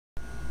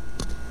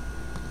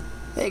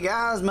Hey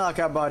guys,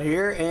 malakibot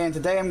here, and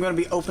today I'm going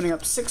to be opening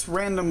up 6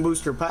 random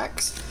booster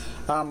packs.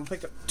 I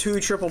picked up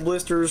 2 triple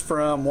blisters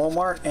from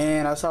Walmart,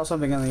 and I saw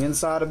something on the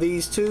inside of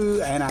these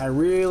 2, and I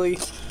really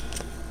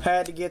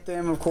had to get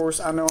them. Of course,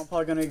 I know I'm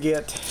probably going to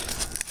get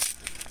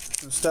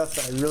some stuff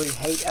that I really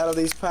hate out of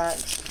these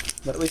packs,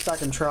 but at least I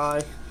can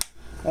try.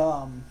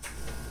 Do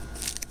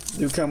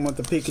come with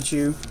the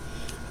Pikachu.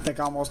 I think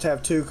I almost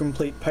have 2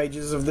 complete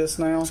pages of this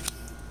now,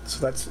 so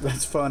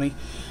that's funny.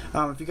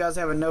 If you guys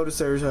haven't noticed,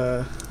 there's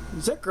a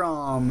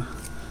Zekrom,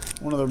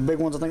 one of the big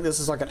ones. I think this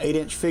is like an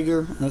 8-inch figure,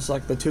 and this is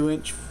like the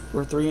 2-inch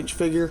or 3-inch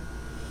figure.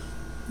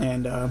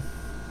 And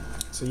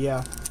so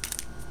yeah,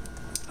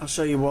 I'll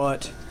show you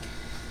what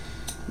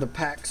the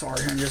packs are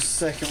here in just a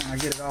second when I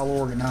get it all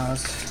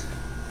organized.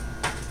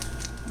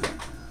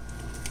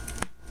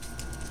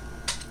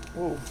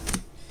 Whoa.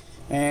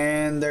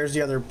 And there's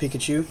the other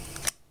Pikachu.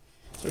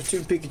 So there's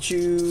 2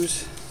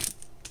 Pikachus.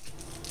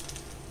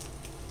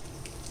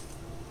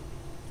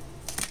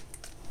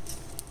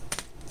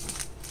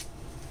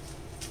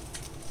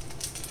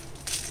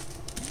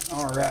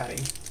 Alrighty.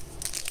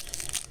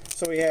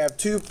 So we have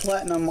 2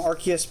 Platinum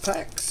Arceus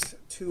packs,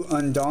 2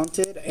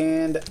 Undaunted,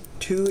 and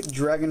 2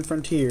 Dragon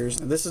Frontiers.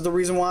 Now, this is the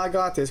reason why I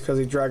got this, because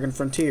of Dragon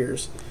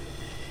Frontiers.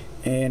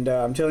 And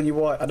I'm telling you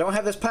what, I don't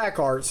have this pack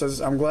art, so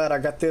I'm glad I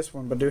got this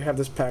one, but I do have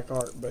this pack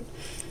art. But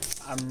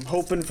I'm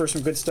hoping for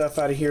some good stuff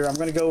out of here. I'm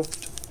going to go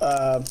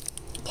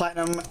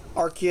Platinum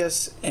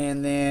Arceus,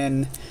 and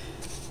then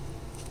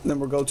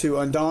we'll go to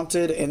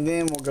Undaunted, and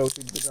then we'll go to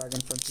the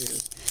Dragon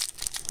Frontiers.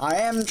 I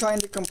am trying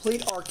to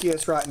complete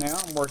Arceus right now.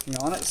 I'm working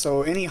on it,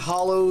 so any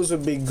hollows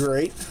would be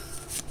great.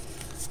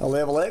 A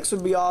level X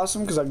would be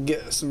awesome because I can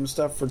get some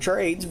stuff for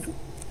trades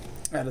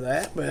out of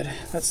that. But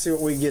let's see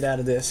what we get out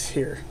of this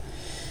here.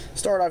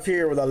 Start off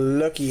here with a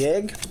Lucky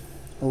Egg,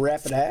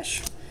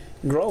 Rapidash,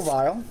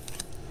 Grovyle,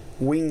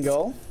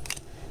 Wingull,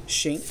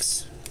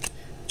 Shinx,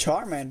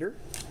 Charmander,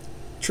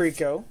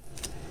 Trico,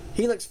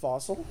 Helix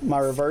Fossil. My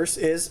reverse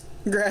is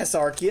Grass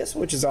Arceus,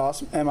 which is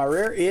awesome, and my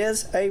rare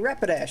is a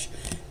Rapidash.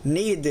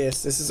 Need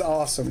this. This is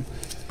awesome.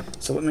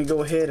 So let me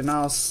go ahead and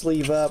I'll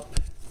sleeve up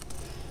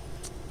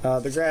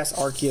the Grass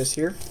Arceus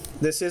here.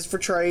 This is for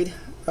trade.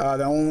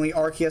 The only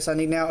Arceus I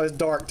need now is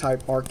Dark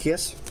type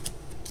Arceus.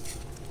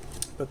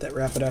 Put that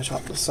Rapidash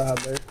off to the side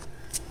there.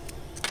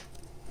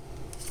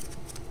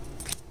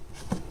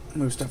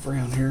 Move stuff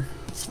around here.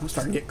 I'm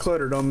starting to get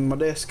cluttered on my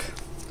desk.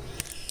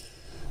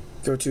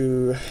 Go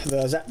to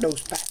the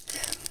Zapdos pack.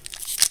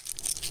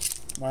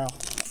 Wow,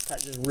 that pack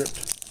just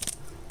ripped.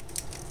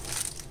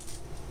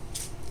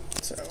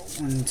 So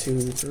 1, 2,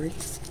 3.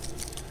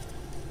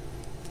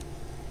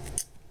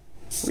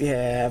 We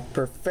have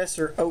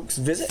Professor Oak's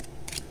Visit,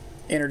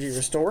 Energy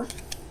Restore,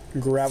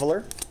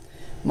 Graveler,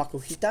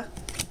 Makuhita,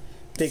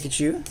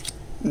 Pikachu,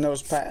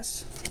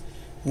 Nosepass,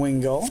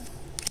 Wingull,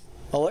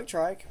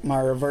 Electrike. My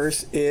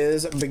reverse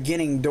is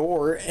Beginning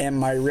Door, and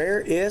my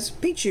rare is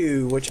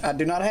Pichu, which I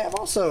do not have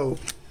also.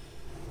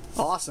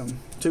 Awesome.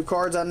 2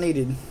 cards I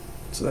needed,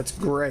 so that's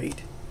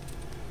great.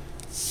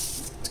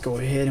 Let's go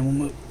ahead and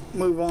we'll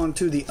move on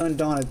to the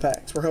Undaunted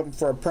packs. We're hoping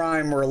for a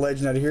Prime or a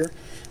Legend out of here.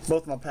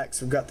 Both of my packs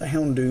have got the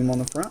Houndoom on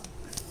the front.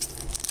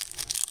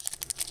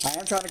 I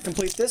am trying to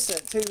complete this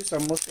set too, so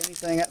almost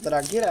anything that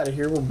I get out of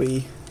here will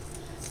be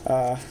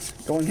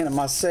going into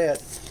my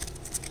set.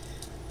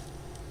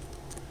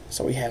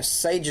 So we have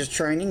Sage's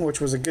Training, which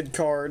was a good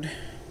card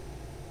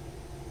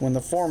when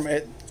the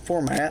format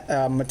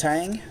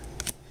Matang,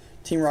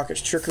 Team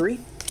Rocket's Trickery,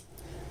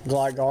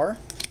 Gligar,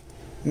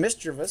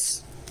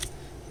 Mischievous,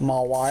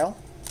 Mawile,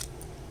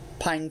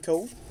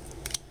 Pineco,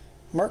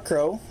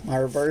 Murkrow. My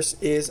reverse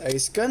is a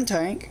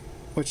Skuntank,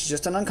 which is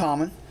just an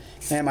uncommon,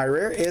 and my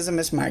rare is a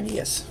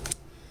Mismagius.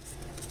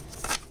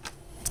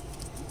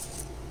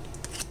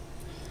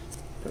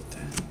 Put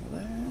that over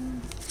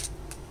there.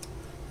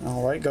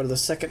 Alright, go to the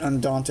second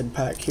Undaunted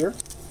pack here.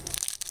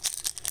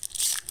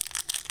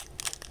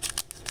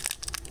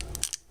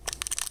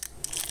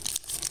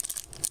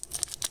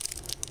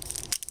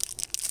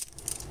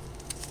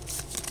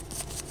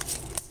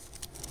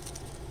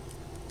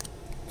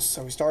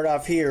 So we start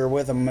off here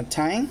with a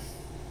Matang,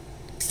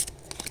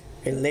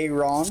 a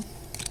Lairon,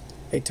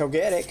 a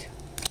Togetic,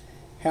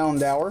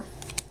 Houndour,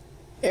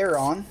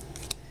 Aeron,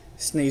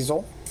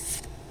 Sneasel.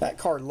 That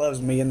card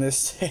loves me in this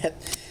set.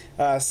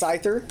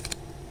 Scyther,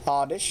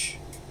 Oddish.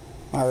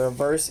 My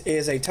reverse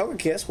is a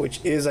Togekiss,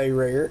 which is a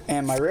rare,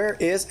 and my rare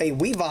is a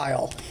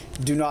Weavile.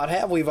 Do not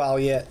have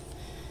Weavile yet.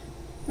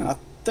 And I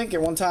think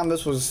at one time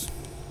this was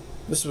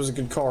a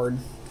good card.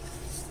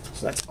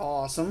 So that's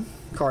awesome.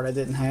 Card I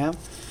didn't have.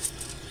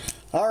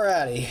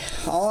 Alrighty,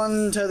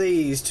 on to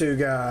these 2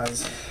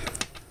 guys.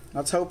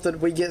 Let's hope that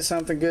we get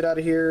something good out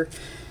of here.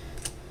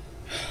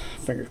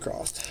 Fingers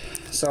crossed.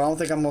 So I don't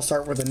think I'm going to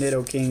start with a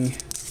Nidoking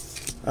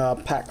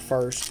pack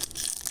first.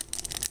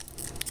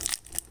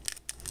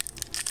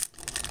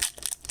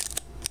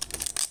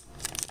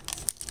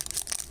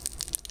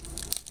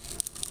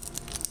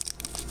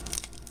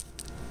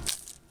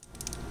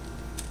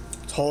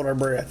 Let's hold our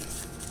breath.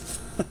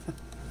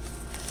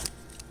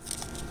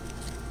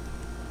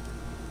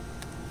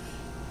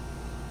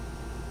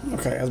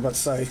 Okay, I was about to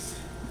say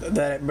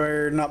that it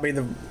better not be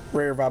the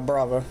rare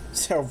Vibrava.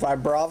 So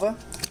Vibrava,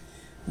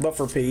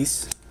 Buffer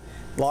Piece,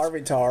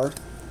 Larvitar,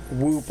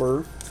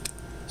 Wooper,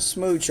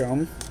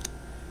 Smoochum,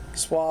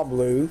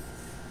 Swablu,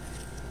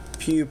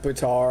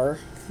 Pupitar.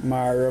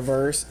 My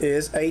reverse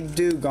is a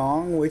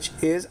Dugong, which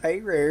is a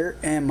rare,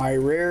 and my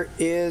rare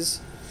is...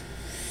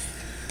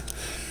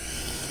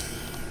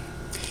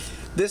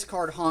 This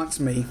card haunts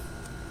me.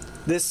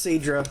 This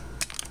Seadra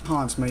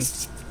haunts me.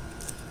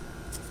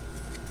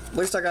 At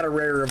least I got a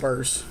rare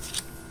reverse.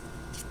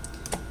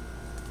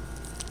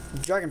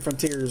 Dragon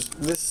Frontiers,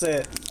 this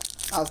set,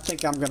 I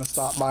think I'm going to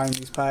stop buying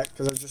these packs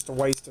because they're just a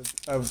waste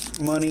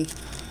of money,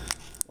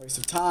 waste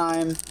of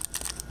time.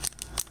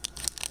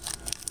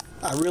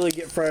 I really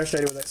get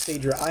frustrated with that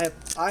Seadra.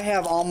 I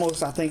have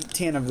almost, I think,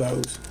 10 of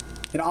those.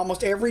 In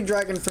almost every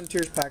Dragon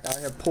Frontiers pack I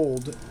have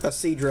pulled a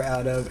Seadra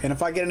out of. And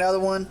if I get another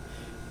one,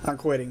 I'm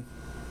quitting.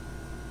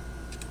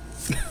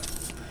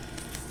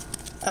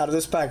 Out of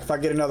this pack, if I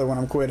get another one,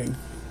 I'm quitting.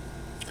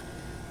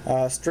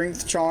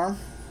 Strength Charm,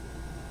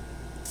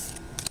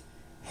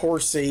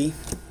 Horsea,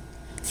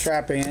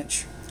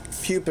 Trapinch,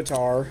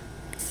 Pupitar,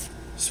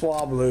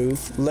 Swablu,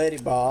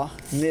 Ladybah,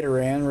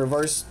 Nidoran,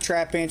 Reverse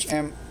Trapinch,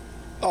 and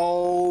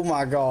oh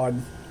my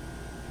god,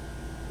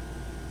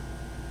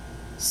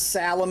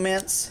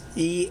 Salamence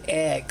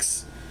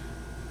EX.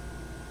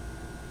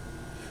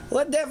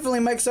 Well, that definitely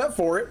makes up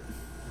for it.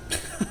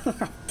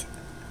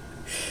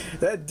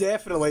 That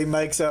definitely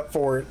makes up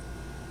for it.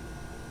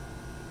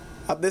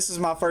 This is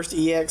my first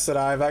EX that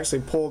I've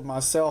actually pulled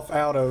myself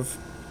out of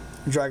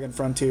Dragon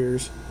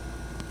Frontiers.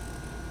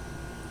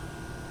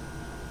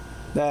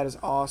 That is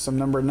awesome.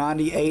 Number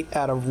 98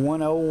 out of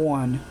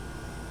 101.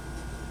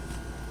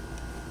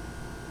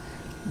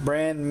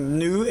 Brand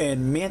new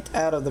and mint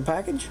out of the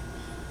package.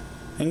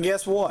 And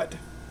guess what?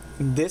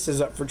 This is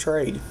up for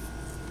trade.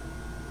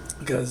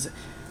 Because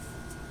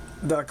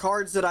the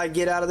cards that I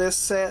get out of this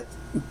set,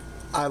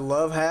 I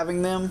love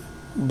having them,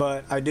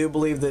 but I do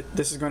believe that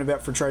this is going to be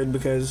up for trade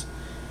because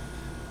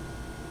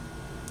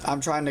I'm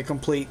trying to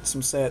complete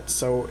some sets.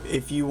 So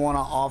if you want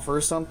to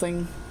offer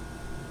something,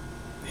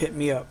 hit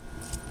me up.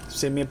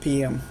 Send me a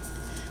PM.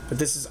 But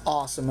this is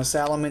awesome. A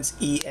Salamence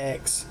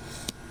EX.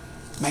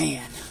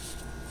 Man.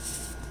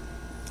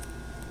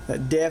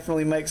 That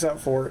definitely makes up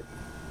for it.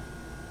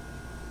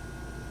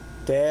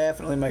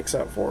 Definitely makes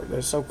up for it.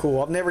 That's so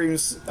cool. I've never even...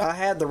 I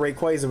had the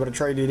Rayquaza, but I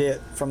traded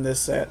it from this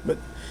set. But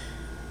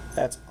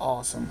that's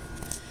awesome.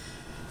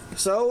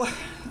 So,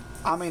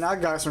 I mean, I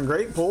got some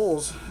great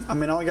pulls. I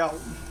mean, I only got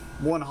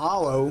one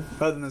holo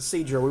other than the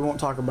Seadra. We won't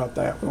talk about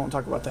that. We won't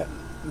talk about that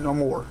no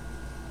more.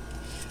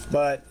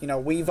 But, you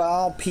know,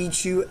 Weavile,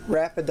 Pichu,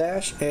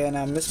 Rapidash,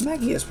 and Miss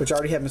Magius, which I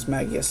already have Miss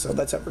Magius, so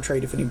that's up for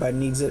trade if anybody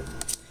needs it.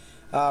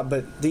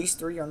 But these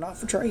three are not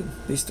for trade.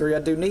 These three I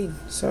do need.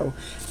 So,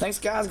 thanks,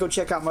 guys. Go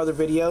check out my other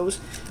videos,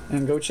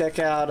 and go check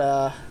out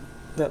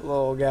that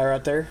little guy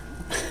right there.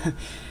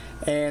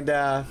 And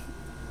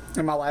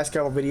in my last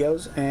couple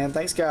videos. And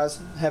thanks, guys.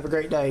 Have a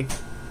great day.